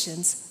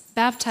nations,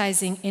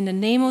 baptizing in the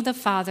name of the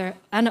Father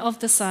and of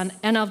the Son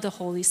and of the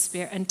Holy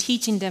Spirit, and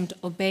teaching them to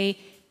obey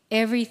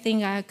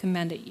everything I have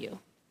commanded you.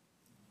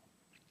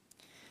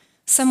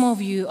 Some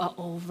of you are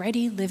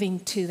already living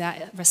to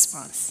that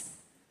response.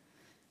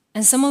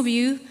 And some of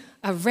you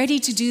are ready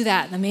to do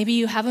that. And maybe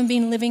you haven't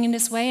been living in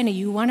this way and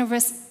you want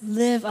to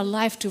live a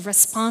life to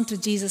respond to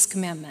Jesus'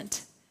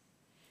 commandment.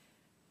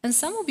 And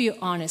some of you,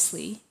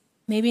 honestly,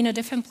 maybe in a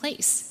different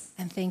place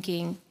and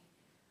thinking,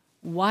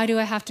 why do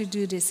I have to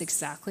do this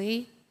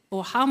exactly?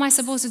 Or how am I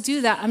supposed to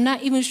do that? I'm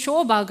not even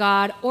sure about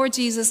God or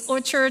Jesus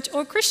or church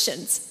or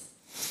Christians.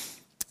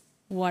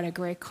 What a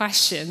great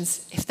question.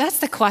 If that's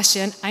the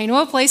question, I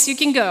know a place you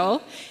can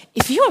go.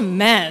 If you're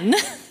men,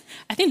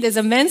 I think there's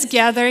a men's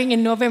gathering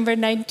in November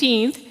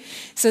 19th.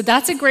 So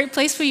that's a great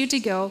place for you to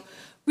go.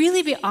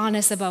 Really be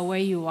honest about where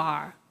you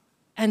are.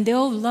 And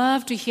they'll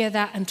love to hear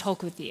that and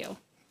talk with you.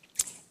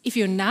 If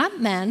you're not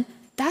men,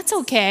 that's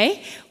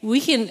okay. We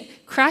can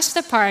crash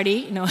the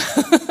party. No,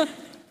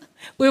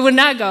 we will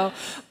not go.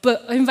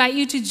 But I invite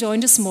you to join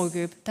the small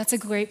group. That's a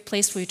great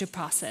place for you to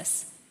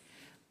process.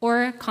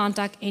 Or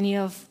contact any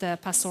of the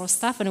pastoral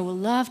staff, and I would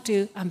love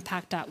to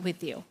unpack that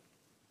with you.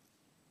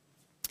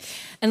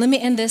 And let me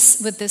end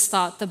this with this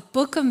thought. The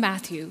book of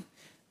Matthew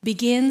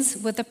begins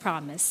with a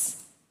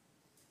promise.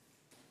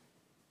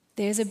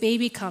 There's a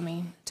baby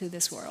coming to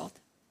this world.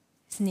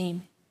 His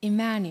name,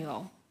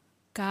 Emmanuel,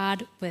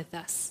 God with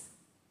us.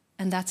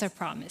 And that's our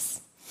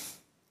promise.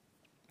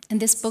 And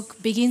this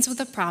book begins with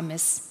a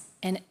promise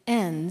and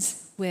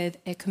ends with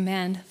a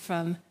command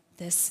from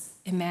this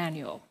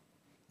Emmanuel,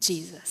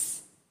 Jesus.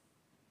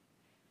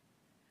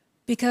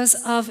 Because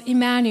of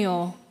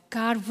Emmanuel,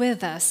 God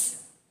with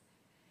us,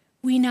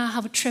 we now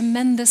have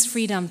tremendous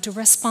freedom to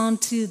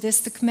respond to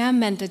the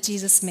commandment that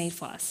Jesus made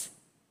for us.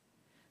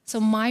 So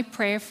my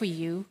prayer for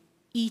you,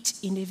 each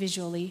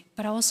individually,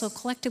 but also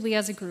collectively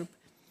as a group,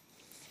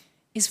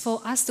 is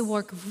for us to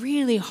work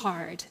really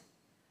hard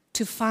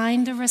to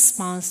find a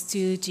response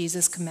to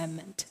Jesus'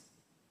 commandment.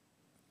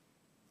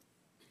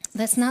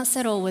 Let's not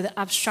settle with the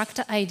abstract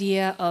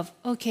idea of,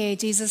 okay,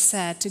 Jesus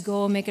said to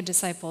go make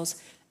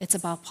disciples. It's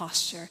about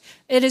posture.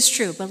 It is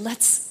true, but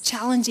let's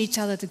challenge each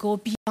other to go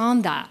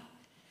beyond that.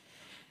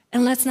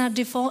 And let's not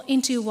default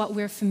into what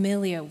we're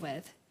familiar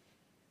with.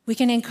 We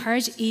can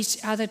encourage each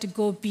other to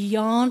go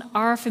beyond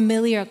our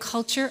familiar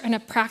culture and a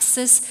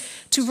praxis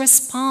to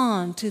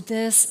respond to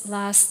this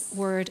last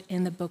word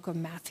in the book of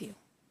Matthew.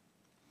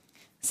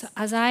 So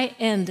as I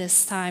end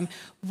this time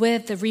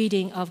with the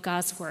reading of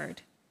God's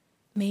word,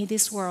 may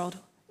this word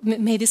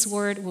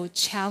will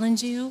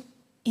challenge you,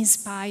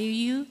 inspire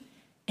you,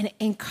 and it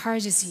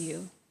encourages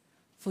you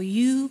for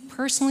you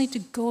personally to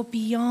go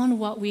beyond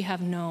what we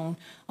have known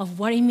of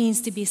what it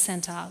means to be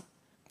sent out,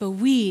 but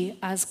we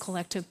as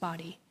collective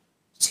body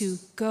to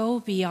go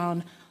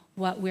beyond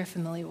what we're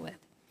familiar with.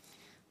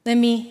 Let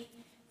me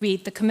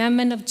read the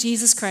commandment of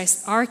Jesus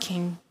Christ, our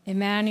King,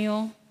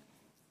 Emmanuel,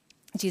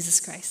 Jesus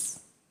Christ.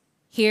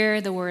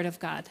 Hear the word of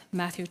God,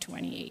 Matthew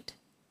 28.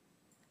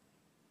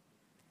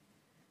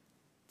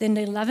 Then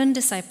the 11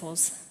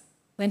 disciples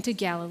went to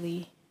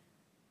Galilee,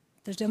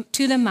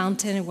 to the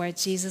mountain where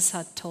Jesus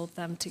had told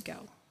them to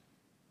go.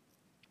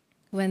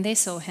 When they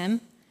saw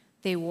him,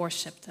 they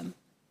worshipped him.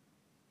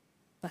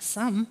 But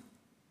some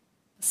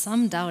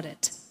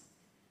doubted.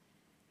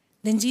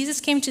 Then Jesus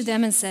came to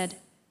them and said,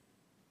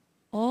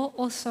 all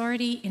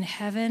authority in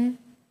heaven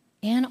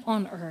and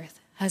on earth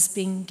has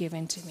been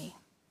given to me.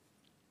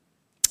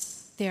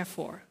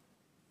 Therefore,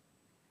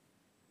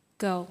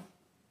 go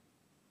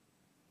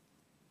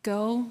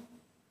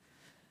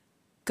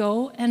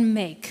and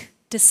make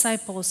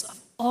disciples of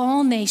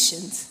all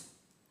nations,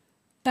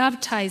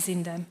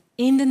 baptizing them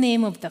in the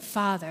name of the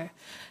Father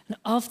and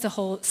of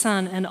the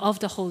Son and of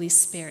the Holy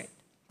Spirit,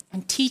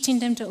 and teaching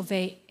them to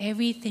obey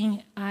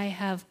everything I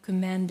have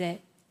commanded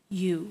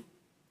you.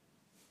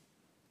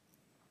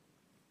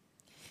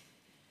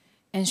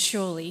 And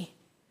surely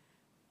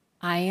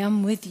I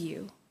am with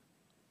you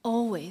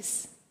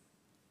always.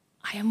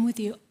 I am with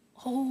you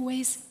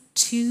always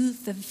to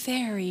the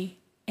very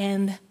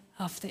end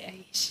of the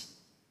age.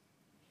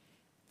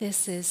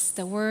 This is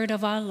the word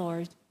of our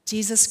Lord,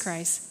 Jesus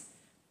Christ,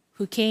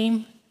 who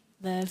came,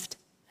 lived,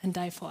 and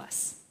died for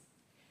us.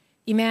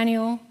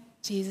 Emmanuel,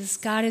 Jesus,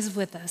 God is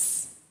with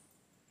us,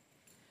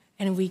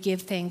 and we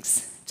give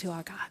thanks to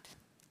our God.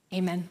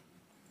 Amen.